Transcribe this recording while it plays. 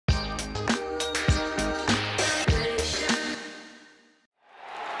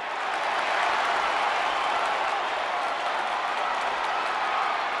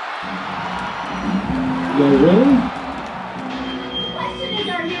guys ready? The question is,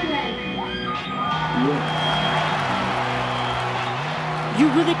 are you ready? Yeah. You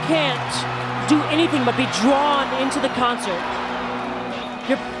really can't do anything but be drawn into the concert.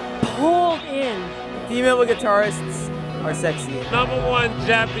 You're pulled in. Female guitarists are sexy. #1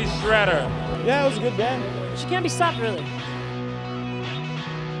 Jappy Shredder. Yeah, it was a good band. She can't be stopped, really.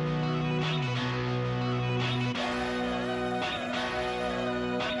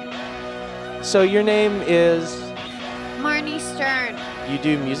 So your name is? Marnie Stern. You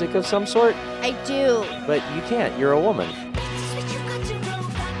do music of some sort? I do. But you can't, you're a woman.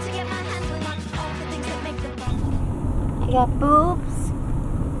 I got boobs,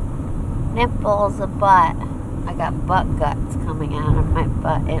 nipples, a butt. I got butt guts coming out of my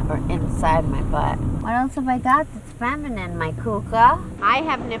butt, or inside my butt. What else have I got that's feminine, my kuka? I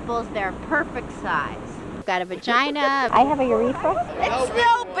have nipples, they're perfect size. I've got a vagina. I have a urethra. It's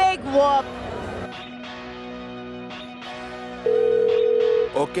no big whoop.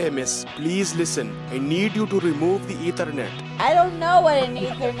 Okay, miss, please listen. I need you to remove the Ethernet. I don't know what an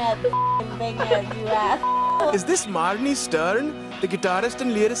Ethernet thing is, you ass. Is this Marnie Stern, the guitarist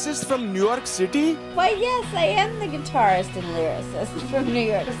and lyricist from New York City? Why, yes, I am the guitarist and lyricist from New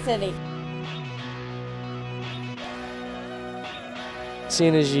York City.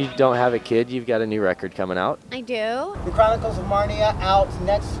 Seeing as you don't have a kid, you've got a new record coming out. I do. The Chronicles of Marnia out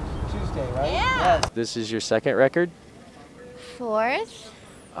next Tuesday, right? Yeah. Yes. This is your second record? Fourth.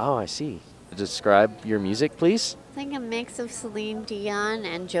 Oh, I see. Describe your music, please. It's like a mix of Celine Dion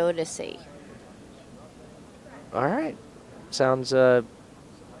and Jodeci. All right. Sounds,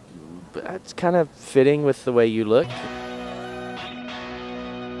 it's kind of fitting with the way you look.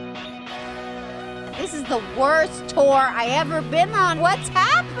 This is the worst tour I ever been on. What's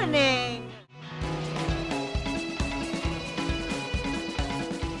happening?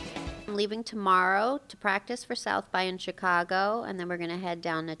 I'm leaving tomorrow to practice for South by in Chicago, and then we're gonna head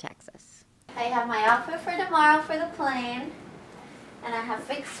down to Texas. I have my outfit for tomorrow for the plane, and I have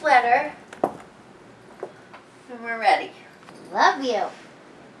a big sweater, and we're ready. Love you.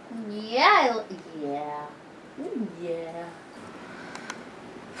 Yeah, yeah. Yeah.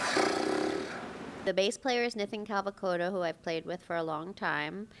 The bass player is Nathan Calvacoto, who I've played with for a long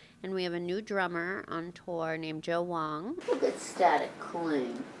time, and we have a new drummer on tour named Joe Wong. Look at Static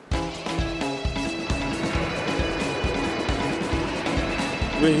Cling.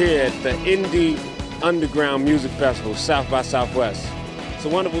 We're here at the Indie Underground Music Festival, South by Southwest. It's a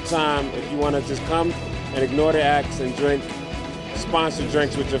wonderful time if you want to just come and ignore the acts and drink sponsored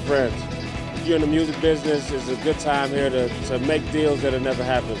drinks with your friends. If you're in the music business, it's a good time here to make deals that'll never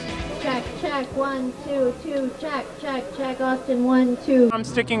happen. Check, check, 1, 2, 2, check, check, check, Austin, 1, 2. I'm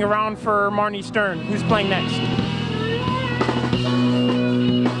sticking around for Marnie Stern, who's playing next.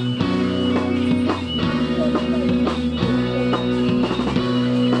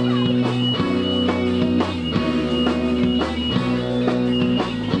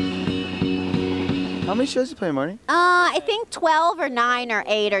 How many shows you playing, Marnie? I think 12 or 9 or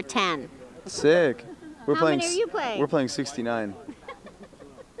 8 or 10. Sick. We're How many are you playing? We're playing 69.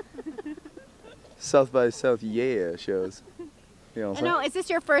 South by South, yeah, shows. You know what I'm saying? No, is this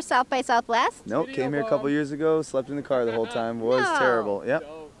your first South by Southwest? Nope, came here a couple years ago, slept in the car the whole time. Was No. terrible. Yep,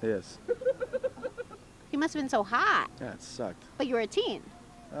 yes. You must have been so hot. Yeah, it sucked. But you were a teen.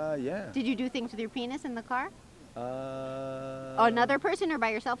 Yeah. Did you do things with your penis in the car? Uh, Another person or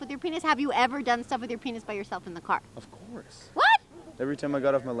by yourself with your penis? Have you ever done stuff with your penis by yourself in the car? Of course. What? Every time I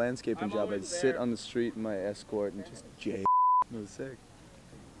got off my landscaping job, I'd sit on the street in my Escort and just It was sick.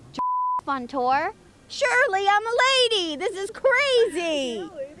 On tour? Surely, I'm a lady. This is crazy.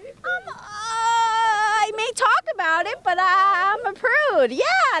 I may talk about it, but I'm a prude.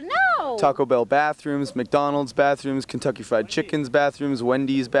 Yeah, no. Taco Bell bathrooms, McDonald's bathrooms, Kentucky Fried Chicken's bathrooms,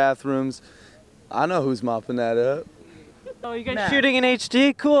 Wendy's bathrooms. I know who's mopping that up. Oh, you guys shooting in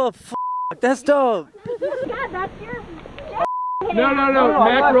HD? Cool. F that's dope. Yeah, that's your... No,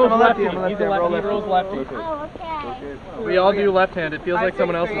 Mac rolls lefty. He's a lefty. He rolls lefty. Oh, okay. We all do left-hand. It feels like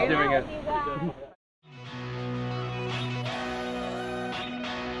someone else is doing it.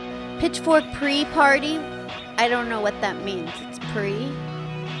 Pitchfork pre-party? I don't know what that means. It's pre?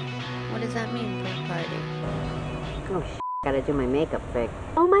 What does that mean, pre-party? Oh, gotta do my makeup fix.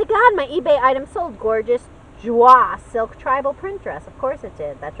 Oh my god, my eBay item sold. Gorgeous Joie silk tribal print dress. Of course it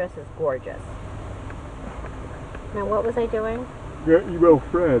did. That dress is gorgeous. Now, what was I doing? Your email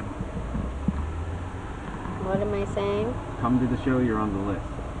Fred. What am I saying? Come to the show, you're on the list.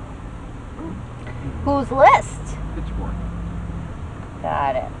 Whose list? Pitchfork.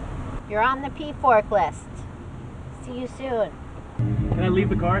 Got it. You're on the P-Fork list. See you soon. Can I leave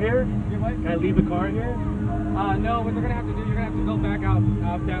the car here? Can I leave the car here? No, what they're gonna have to do, you're gonna have to go back out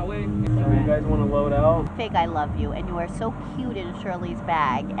that way. So you guys want to load out? Fig, I love you, and you are so cute in Shirley's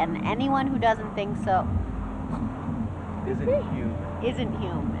bag, and anyone who doesn't think so isn't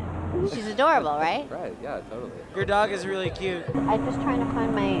human. She's adorable, right? Right, yeah, totally. Your dog is really cute. I'm just trying to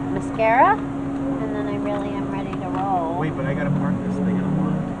find my mascara, and then I really am ready to roll. Wait, but I gotta park this thing in a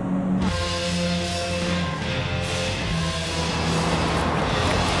lot.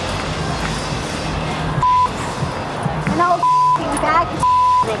 An old bag of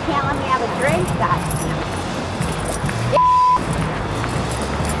they can't let me have a drink, goddamn.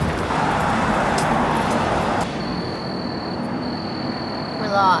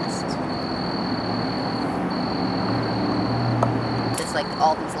 We're lost. It's like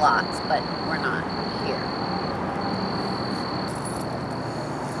all these lots, but we're not here.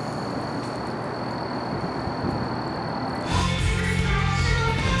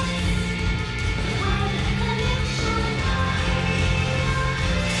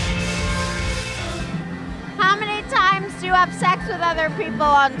 How many times do you have sex with other people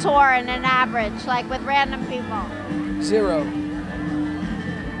on tour in an average, like with random people? 0.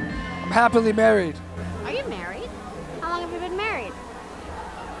 I'm happily married. Are you married? How long have you been married?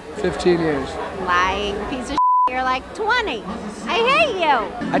 15 years. Lying piece of shit. You're like 20. I hate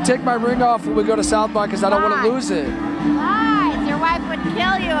you. I take my ring off when we go to South by because I don't want to lose it. Lies. Your wife would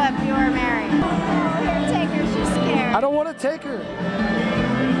kill you if you were married. Here, take her. She's scared. I don't want to take her.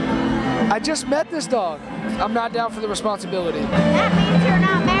 I just met this dog. I'm not down for the responsibility. That means you're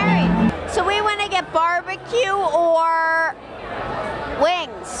not married. So we want to get barbecue or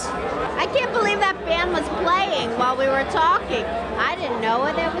wings. I can't believe that band was playing while we were talking. I didn't know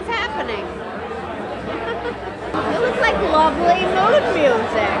what it was happening. It was like lovely mood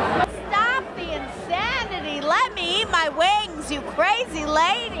music. Stop the insanity. Let me eat my wings, you crazy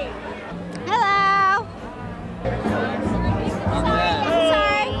lady. Hello. Sorry, I'm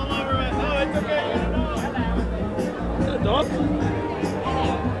sorry. Dog?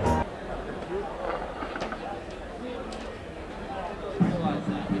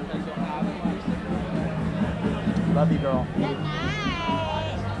 Love you, girl. Good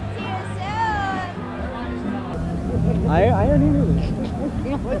night. See you soon. I already knew this.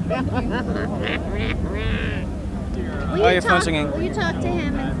 Will your phone's ringing. Will you talk to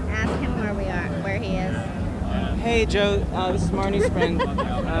him and ask him where we are, where he is? Hey, Joe. This is Marnie's friend.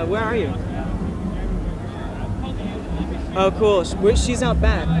 Where are you? Oh, cool. She's out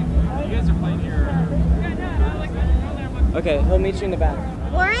back. You guys are playing here. Okay, he'll meet you in the back.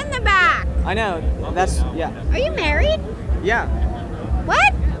 We're in the back. I know. That's, yeah. Are you married? Yeah.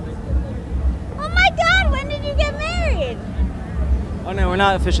 What? Oh my God, when did you get married? Oh, no, we're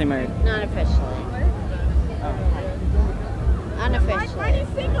not officially married. Not officially. Unofficially. Why are you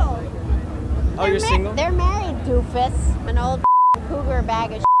single? Oh, you're single? They're married, doofus. An old cougar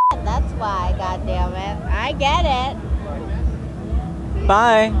bag of shit. That's why, goddammit. I get it.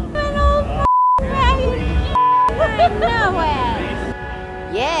 Bye. An old bag of shit. I know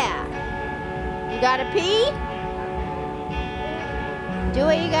it. Yeah. You gotta pee? Do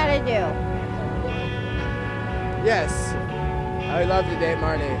what you gotta do. Yes. I would love to date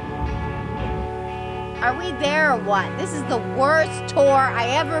Marnie. Are we there or what? This is the worst tour I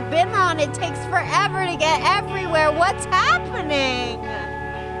ever been on. It takes forever to get everywhere. What's happening?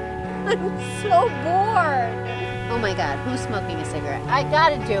 I'm so bored. Oh my God, who's smoking a cigarette? I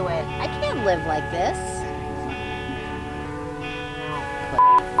gotta do it. I can't live like this.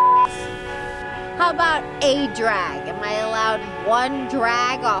 How about a drag? Am I allowed one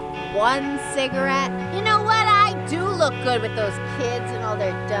drag off one cigarette? You know what? I do look good with those kids and all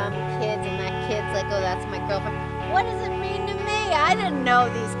their dumb kids, and that kid's like, oh, that's my girlfriend. What does it mean to me? I didn't know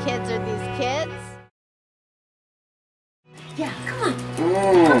these kids are these kids. Yeah, come on.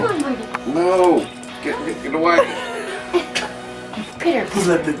 Come on, Marty. No. Get away. Get her.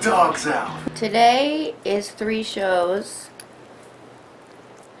 Let the dogs out. Today is 3 shows.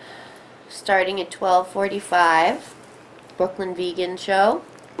 Starting at 12:45, Brooklyn Vegan Show.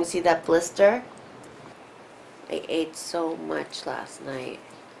 You see that blister? I ate so much last night,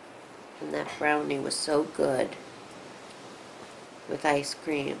 and that brownie was so good with ice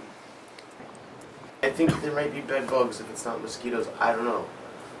cream. I think there might be bed bugs if it's not mosquitoes. I don't know.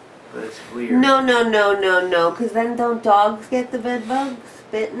 But it's weird. No, because then don't dogs get the bed bugs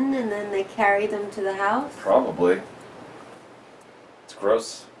bitten and then they carry them to the house? Probably. It's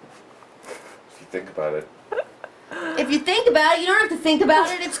gross. If you think about it. If you think about it, you don't have to think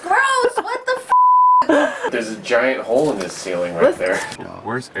about it. It's gross. What the f? There's a giant hole in this ceiling right there.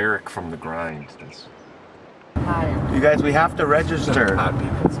 Where's Eric from the grind? You guys, we have to register.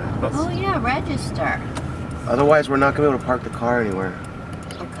 Oh yeah, register. Otherwise, we're not going to be able to park the car anywhere.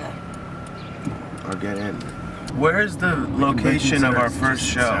 Okay. Or get in. Where's the location of our first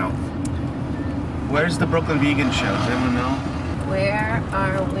show? Where's the Brooklyn Vegan show? Does anyone know? Where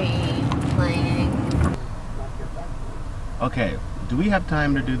are we playing? Okay, do we have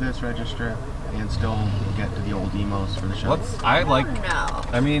time to do this, register, and still get to the old emos for the show?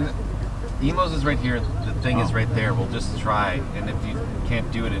 I mean, emos is right here, the thing is right there. We'll just try, and if you can't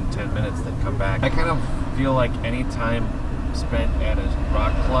do it in 10 minutes, then come back. I kind of feel like any time spent at a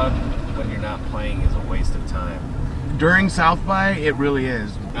rock club when you're not playing is a waste of time. During South by, it really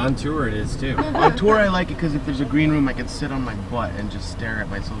is. On tour, it is too. On tour, I like it because if there's a green room, I can sit on my butt and just stare at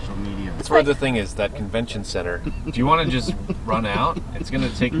my social media. That's where the thing is, that convention center. If you want to just run out, it's going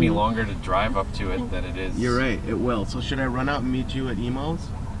to take me longer to drive up to it than it is. You're right, it will. So should I run out and meet you at Emo's?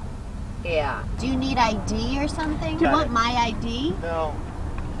 Yeah. Do you need ID or something? Do you want my ID? No.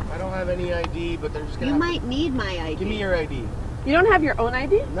 I don't have any ID, but they're just going to You might need my ID. Give me your ID. You don't have your own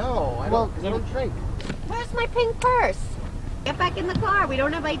ID? No, I don't, because I don't drink. Where's my pink purse? Get back in the car. We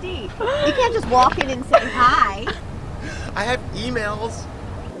don't have ID. You can't just walk in and say hi. I have emails.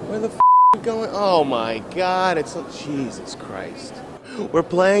 Where the f are you going? Oh my God, it's so, Jesus Christ. We're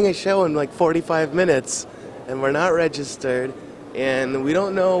playing a show in like 45 minutes and we're not registered and we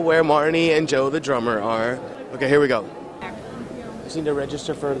don't know where Marnie and Joe the drummer are. Okay, here we go. I just need to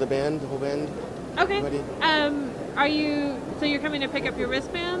register for the band, the whole band. Okay. Ready? So you're coming to pick up your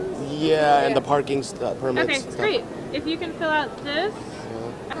wristbands? Yeah, and the parking permits. Okay, great. If you can fill out this.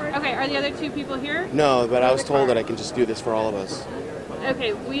 Yeah. Okay, are the other two people here? No, but I was told that I can just do this for all of us.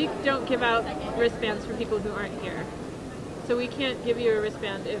 Okay, we don't give out wristbands for people who aren't here. So we can't give you a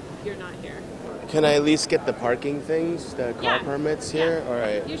wristband if you're not here. Can I at least get the parking things, the car permits here? Yeah. All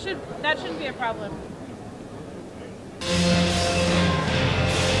right. That shouldn't be a problem.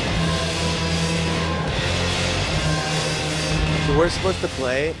 So we're supposed to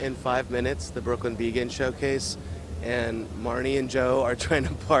play in 5 minutes, the Brooklyn Vegan Showcase, and Marnie and Joe are trying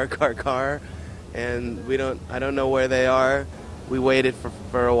to park our car, and I don't know where they are. We waited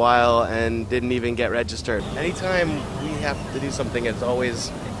for a while and didn't even get registered. Anytime we have to do something, it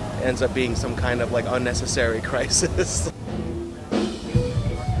always ends up being some kind of like unnecessary crisis.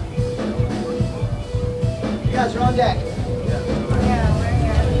 You guys are on deck.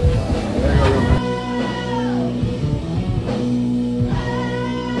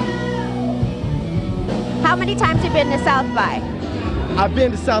 How many times have you been to South by? I've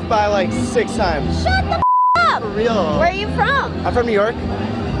been to South by like 6 times. Shut the up! For real. Where are you from? I'm from New York. Me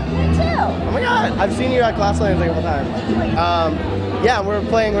too. Oh my God, I've seen you at Glasslands like a couple times. Yeah, we're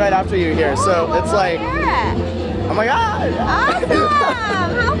playing right after you here, so it's like, oh my God. Awesome,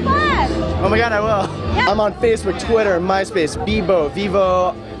 how fun. Oh my God, I will. Yeah. I'm on Facebook, Twitter, MySpace, Bebo,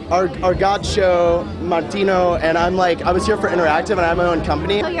 Vivo, our God Show, Martino, and I was here for Interactive and I have my own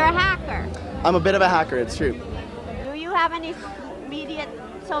company. So you're a hacker? I'm a bit of a hacker, it's true. Do you have any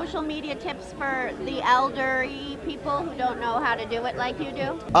social media tips for the elderly people who don't know how to do it like you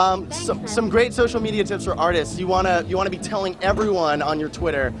do? Some great social media tips for artists. You wanna be telling everyone on your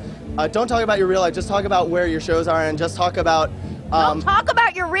Twitter, don't talk about your real life, just talk about where your shows are and just talk about don't talk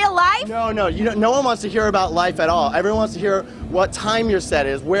about your real life? No, no one wants to hear about life at all. Everyone wants to hear what time your set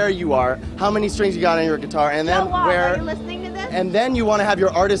is, where you are, how many strings you got on your guitar, and then Are you listening to this? And then you want to have your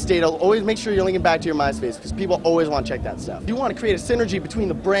artist data. Always make sure you're linking back to your MySpace because people always want to check that stuff. You want to create a synergy between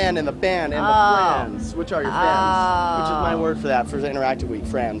the brand and the band and the friends, which are your fans, which is my word for that for the Interactive Week,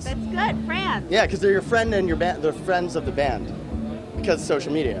 friends. That's good, friends. Yeah, because they're your friend and your band. They're friends of the band because of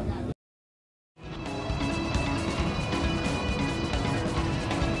social media.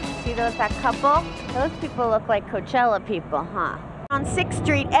 See that couple? Those people look like Coachella people, huh? On 6th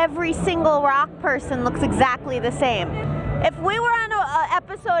Street, every single rock person looks exactly the same. If we were on an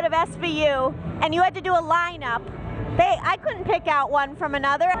episode of SVU and you had to do a lineup, I couldn't pick out one from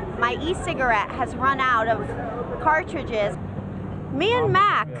another. My e-cigarette has run out of cartridges. Me and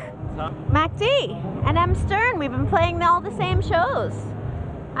Mac D, and M. Stern, we've been playing all the same shows.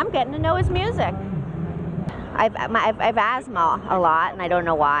 I'm getting to know his music. I've asthma a lot, and I don't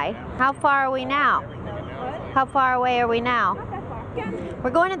know why. How far are we now? How far away are we now? We're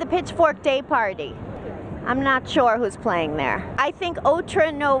going to the Pitchfork Day Party. I'm not sure who's playing there. I think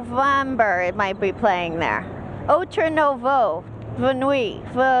Autre Ne Veut might be playing there. Autre Ne Veut,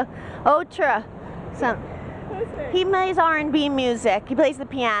 Autre. He plays R&B music. He plays the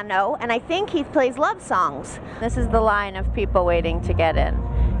piano, and I think he plays love songs. This is the line of people waiting to get in.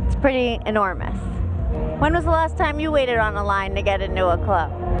 It's pretty enormous. When was the last time you waited on a line to get into a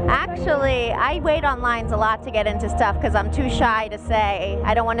club? Actually, I wait on lines a lot to get into stuff because I'm too shy to say.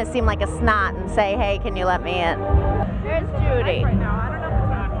 I don't want to seem like a snot and say, hey, can you let me in? There's Judy. Right now, I don't know if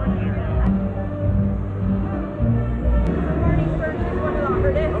it's Marnie Stern, she's one of the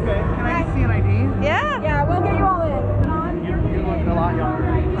artists. Okay. Can I just see an ID? Yeah. Yeah, we'll get you all in. You look a lot younger.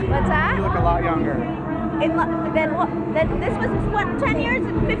 What's that? You look a lot younger. Then what? This was what, 10 years,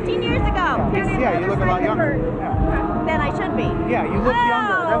 15 years ago? Yeah, you look a lot younger. Yeah. Then I should be. Yeah, you look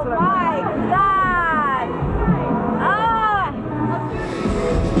younger. That's what I mean. Oh my God!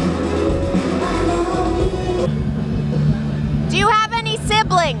 Oh! Do you have any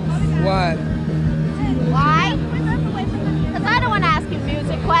siblings? What? Why? Because I don't want to ask you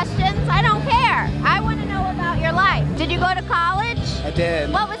music questions. I don't care. I want to know about your life. Did you go to college? I did.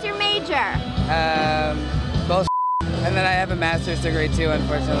 What was your major? Both. And then I have a master's degree too,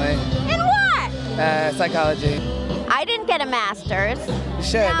 unfortunately. In what? Psychology. I didn't get a master's. You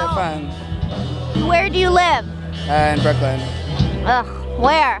should, they're fun. Where do you live? In Brooklyn. Ugh,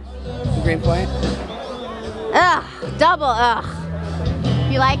 where? Greenpoint. Ugh, double ugh.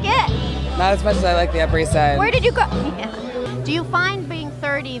 You like it? Not as much as I like the Upper East Side. Where did you go? Yeah. Do you find being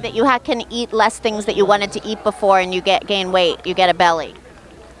 30 that you can eat less things that you wanted to eat before and you gain weight, you get a belly?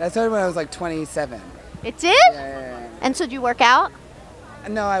 That started when I was like 27. It did? Yeah. And so do you work out?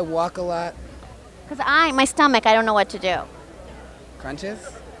 No, I walk a lot. Because my stomach, I don't know what to do. Crunches?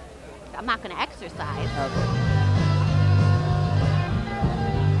 I'm not going to exercise.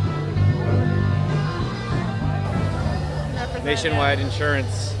 Okay. Nationwide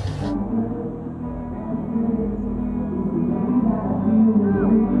insurance.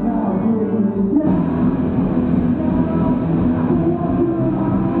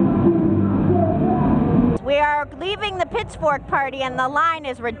 We are leaving the Pitchfork party and the line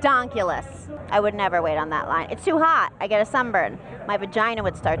is redonkulous. I would never wait on that line. It's too hot. I get a sunburn. My vagina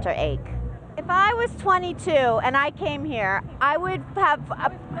would start to ache. If I was 22 and I came here, I would have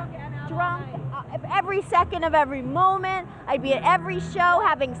drunk every second of every moment. I'd be at every show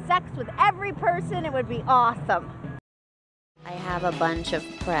having sex with every person. It would be awesome. I have a bunch of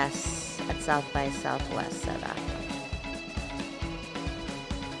press at South by Southwest set up.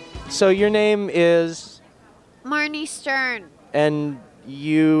 So your name is? Marnie Stern. And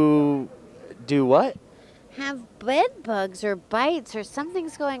you do what? Have bed bugs or bites or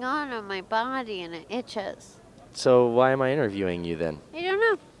something's going on my body and it itches. So why am I interviewing you then? I don't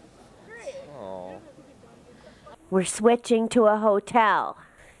know. Oh. We're switching to a hotel.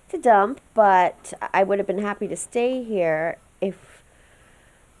 It's a dump, but I would have been happy to stay here if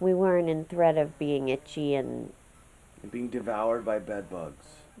we weren't in threat of being itchy and being devoured by bed bugs.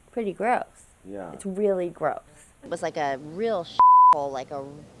 pretty gross. Yeah. It's really gross. It was like a real hole, like a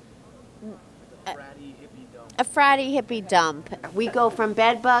fratty hippie dump. We go from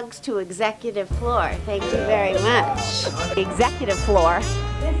bed bugs to executive floor. Thank you very much. Executive floor.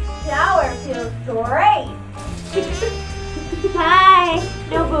 This shower feels great. Hi.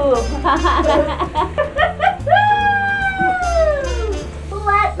 No boob.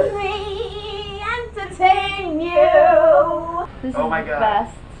 Let me entertain you. This is the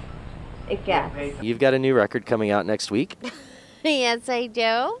best it gets. You've got a new record coming out next week. Yes, I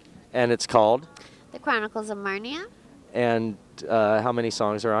do. And it's called? The Chronicles of Marnia. And how many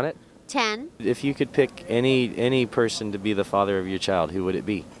songs are on it? 10. If you could pick any person to be the father of your child, who would it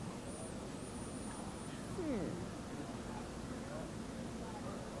be?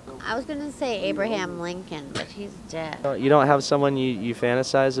 I was going to say Abraham Lincoln, but he's dead. You don't have someone you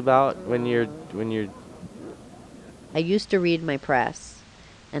fantasize about when you're... I used to read my press,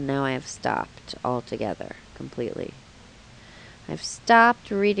 and now I have stopped altogether, completely. I've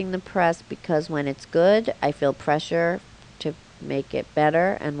stopped reading the press because when it's good, I feel pressure to make it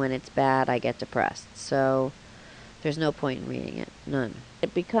better, and when it's bad, I get depressed. So there's no point in reading it, none.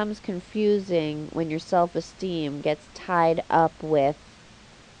 It becomes confusing when your self-esteem gets tied up with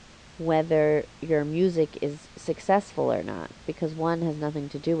whether your music is successful or not, because one has nothing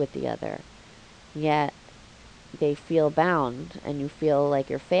to do with the other. Yet they feel bound, and you feel like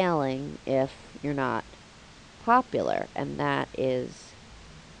you're failing if you're not popular, and that is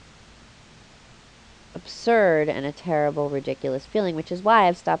absurd and a terrible, ridiculous feeling, which is why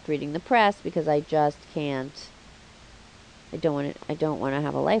I've stopped reading the press, because I just can't. I don't want to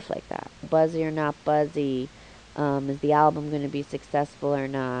have a life like that. Buzzy or not buzzy, is the album going to be successful or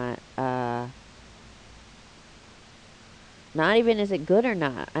not? Not even is it good or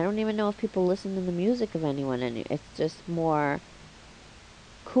not. I don't even know if people listen to the music of anyone. It's just more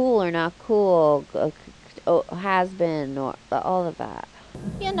cool or not cool, has been, or all of that.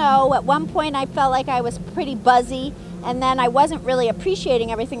 You know, at one point I felt like I was pretty buzzy, And then I wasn't really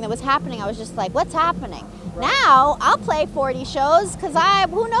appreciating everything that was happening. I was just like, what's happening? Right. Now I'll play 40 shows because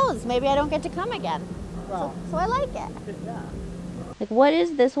who knows, maybe I don't get to come again. Right. So I like it. Yeah. Like, what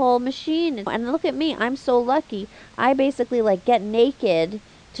is this whole machine? And look at me, I'm so lucky. I basically like get naked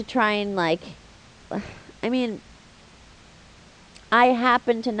to try and like, I mean, I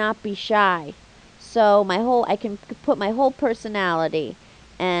happen to not be shy. So I can put my whole personality,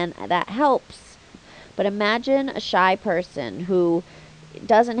 and that helps. But imagine a shy person who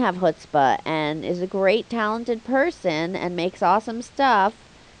doesn't have chutzpah and is a great talented person and makes awesome stuff.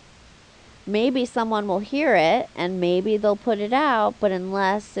 Maybe someone will hear it and maybe they'll put it out, but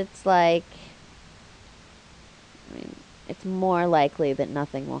unless it's like, I mean, it's more likely that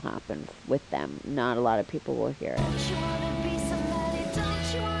nothing will happen with them. Not a lot of people will hear it.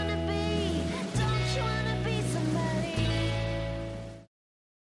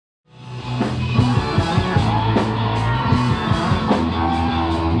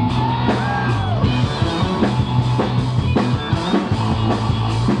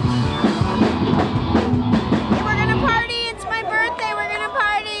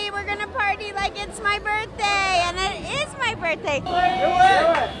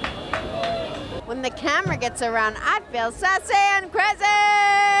 When the camera gets around, I feel sassy and crazy.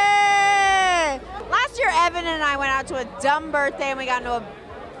 Last year, Evan and I went out to a dumb birthday and we got into a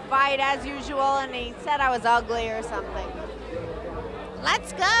fight as usual, and he said I was ugly or something.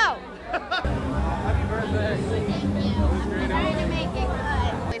 Let's go. Happy birthday. Thank you. I'm trying to make it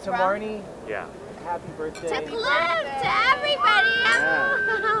good. To Marnie? Yeah. Happy birthday. To Cliff, to everybody.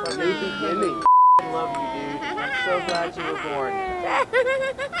 Yeah. From the beginning. I love you, dude. I'm so glad you were born.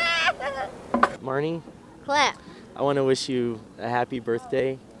 Marnie? Cliff. I want to wish you a happy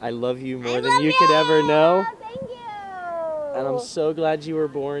birthday. I love you more than you could ever know. Thank you. And I'm so glad you were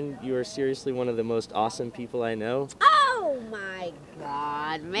born. You are seriously one of the most awesome people I know. Oh my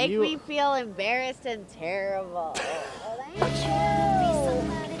God. Make me feel embarrassed and terrible. Thank you.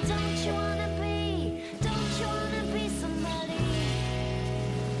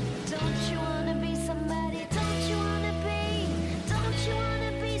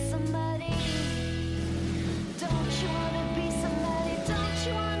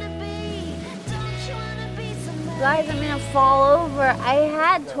 Guys, I'm gonna fall over. I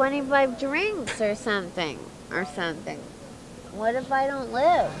had 25 drinks or something. What if I don't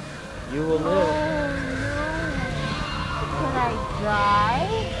live? You will live. Oh, no. Could I die?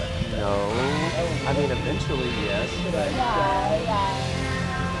 No. I mean, eventually, yes. Yeah.